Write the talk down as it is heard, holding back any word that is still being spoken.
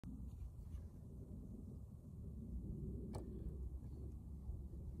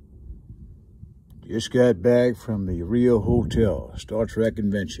Just got back from the Rio Hotel, Star Trek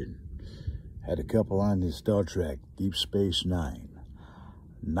convention. Had a couple on the Star Trek, Deep Space Nine,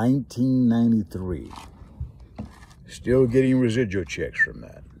 1993. Still getting residual checks from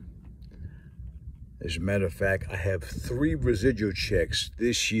that. As a matter of fact, I have 3 residual checks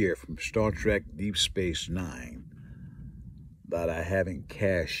this year from Star Trek Deep Space Nine that I haven't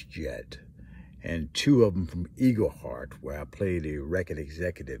cashed yet. And 2 of them from Eagleheart, where I played a record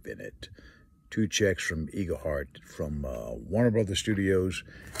executive in it. 2 checks from Eagleheart from Warner Brothers Studios,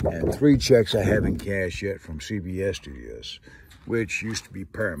 and 3 checks I haven't cashed yet from CBS Studios, which used to be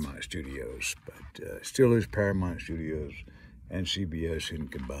Paramount Studios, but still is Paramount Studios and CBS in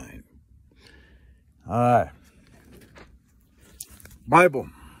combined. All right. Bible.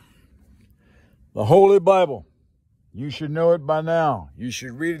 The Holy Bible. You should know it by now. You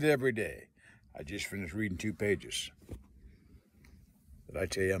should read it every day. I just finished reading 2 pages. Did I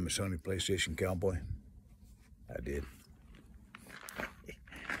tell you I'm a Sony PlayStation cowboy? I did.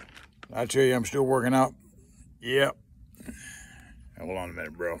 I tell you I'm still working out? Yep. Hold on a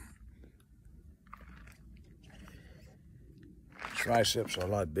minute, bro. Triceps are a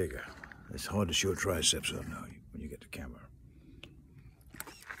lot bigger. It's hard to show triceps up now when you get the camera.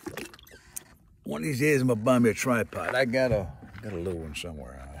 One of these days I'm gonna buy me a tripod. I got a little one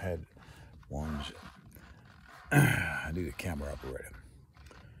somewhere. I had ones. I need a camera operator.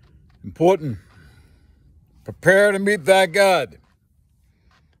 Important. Prepare to meet thy God.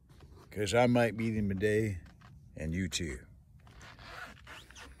 Because I might meet him today, and you too.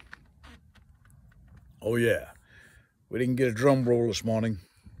 Oh yeah. We didn't get a drum roll this morning.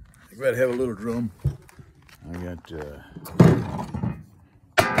 I gotta have a little drum. I got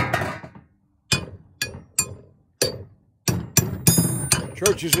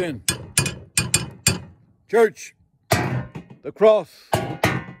church is in. Church. The cross.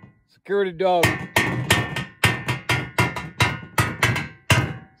 Security dog.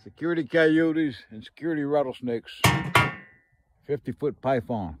 Security coyotes and security rattlesnakes. 50-foot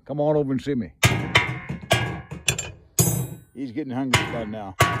python. Come on over and see me. He's getting hungry by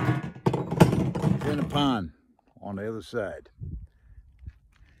now. He's in the pond on the other side.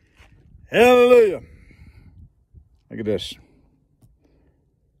 Hallelujah. Look at this.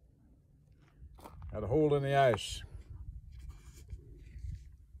 Got a hole in the ice.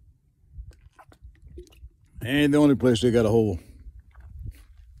 Ain't the only place they got a hole.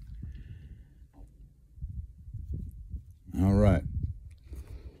 All right.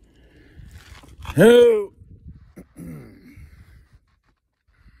 Hey.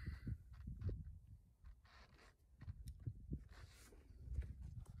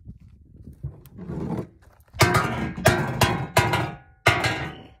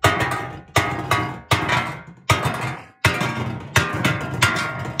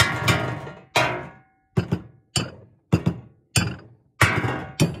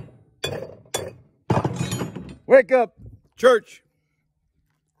 Wake up, church.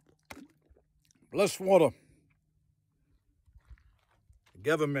 Blessed water. The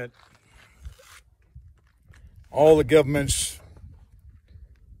government, all the governments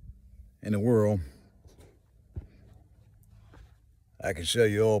in the world, I can sell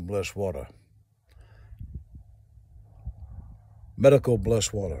you all blessed water. Medical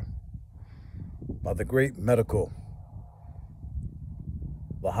blessed water. By the great medical.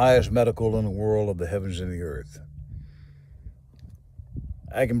 The highest medical in the world of the heavens and the earth.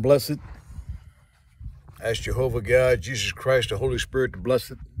 I can bless it. Ask Jehovah God, Jesus Christ, the Holy Spirit to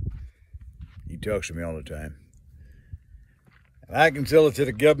bless it. He talks to me all the time. And I can sell it to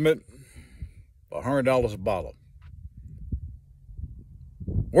the government for $100 a bottle.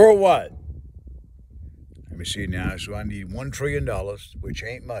 Worldwide. Let me see now. So I need $1 trillion, which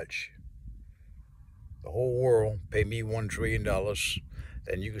ain't much. The whole world pay me $1 trillion.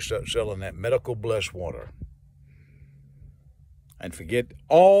 Then you can start selling that medical blessed water. And forget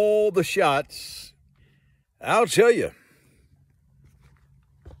all the shots. I'll tell you.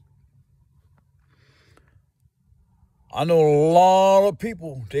 I know a lot of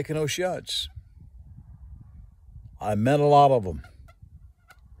people taking those shots. I met a lot of them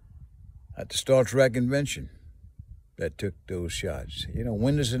at the Star Trek convention that took those shots. You know,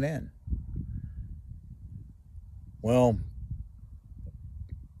 when does it end? Well,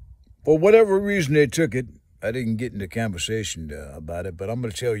 for whatever reason they took it, I didn't get into conversation about it, but I'm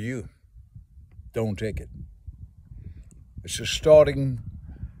going to tell you, don't take it. It's just starting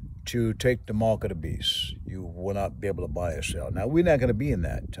to take the mark of the beast. You will not be able to buy or sell. Now, we're not going to be in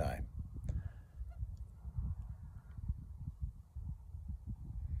that time.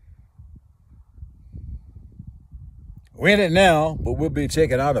 We're in it now, but we'll be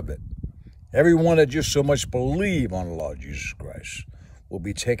taken out of it Everyone that just so much believe on the Lord Jesus Christ will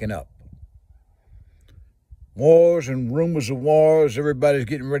be taken up. Wars and rumors of wars. Everybody's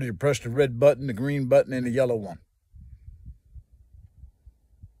getting ready to press the red button, the green button, and the yellow one.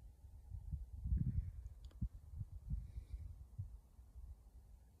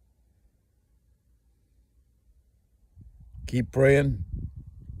 Keep praying.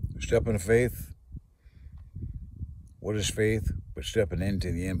 Step into faith. What is faith? But stepping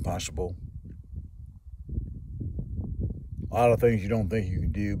into the impossible. A lot of things you don't think you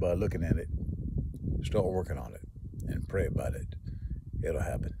can do by looking at it. Start working on it and pray about it. It'll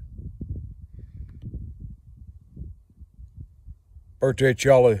happen. Birthday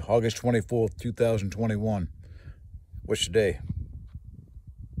Charlie, August 24th, 2021. What's the day?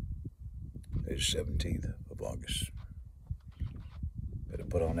 It's 17th of August. Better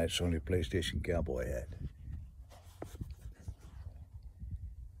put on that Sony PlayStation cowboy hat.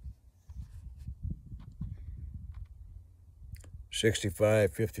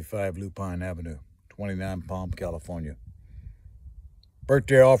 $6555 Lupine Avenue, 29 Palm, California.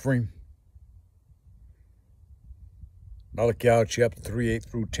 Birthday offering. Malachi chapter 3, 8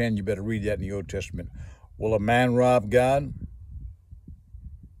 through 10. You better read that in the Old Testament. Will a man rob God?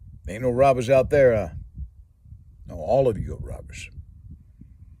 Ain't no robbers out there, huh? No, all of you are robbers.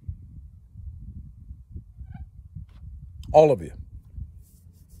 All of you.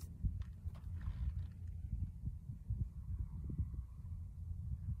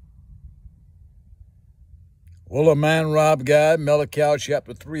 Will a man rob God? Malachi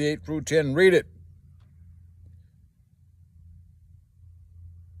chapter 3, 8 through 10. Read it.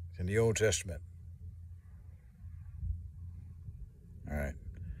 It's in the Old Testament. All right.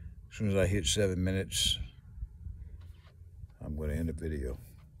 As soon as I hit 7 minutes, I'm going to end the video.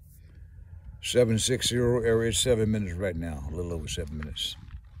 760 area, 7 minutes right now. A little over 7 minutes.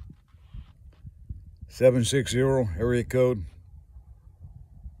 760 area code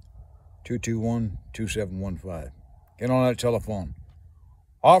 221-2715. Get on that telephone.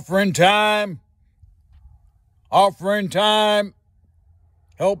 Offering time. Offering time.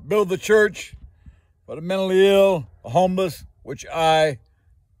 Help build the church for the mentally ill, the homeless, which I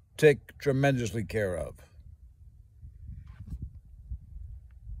take tremendously care of.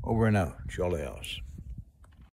 Over and out. Charlie House.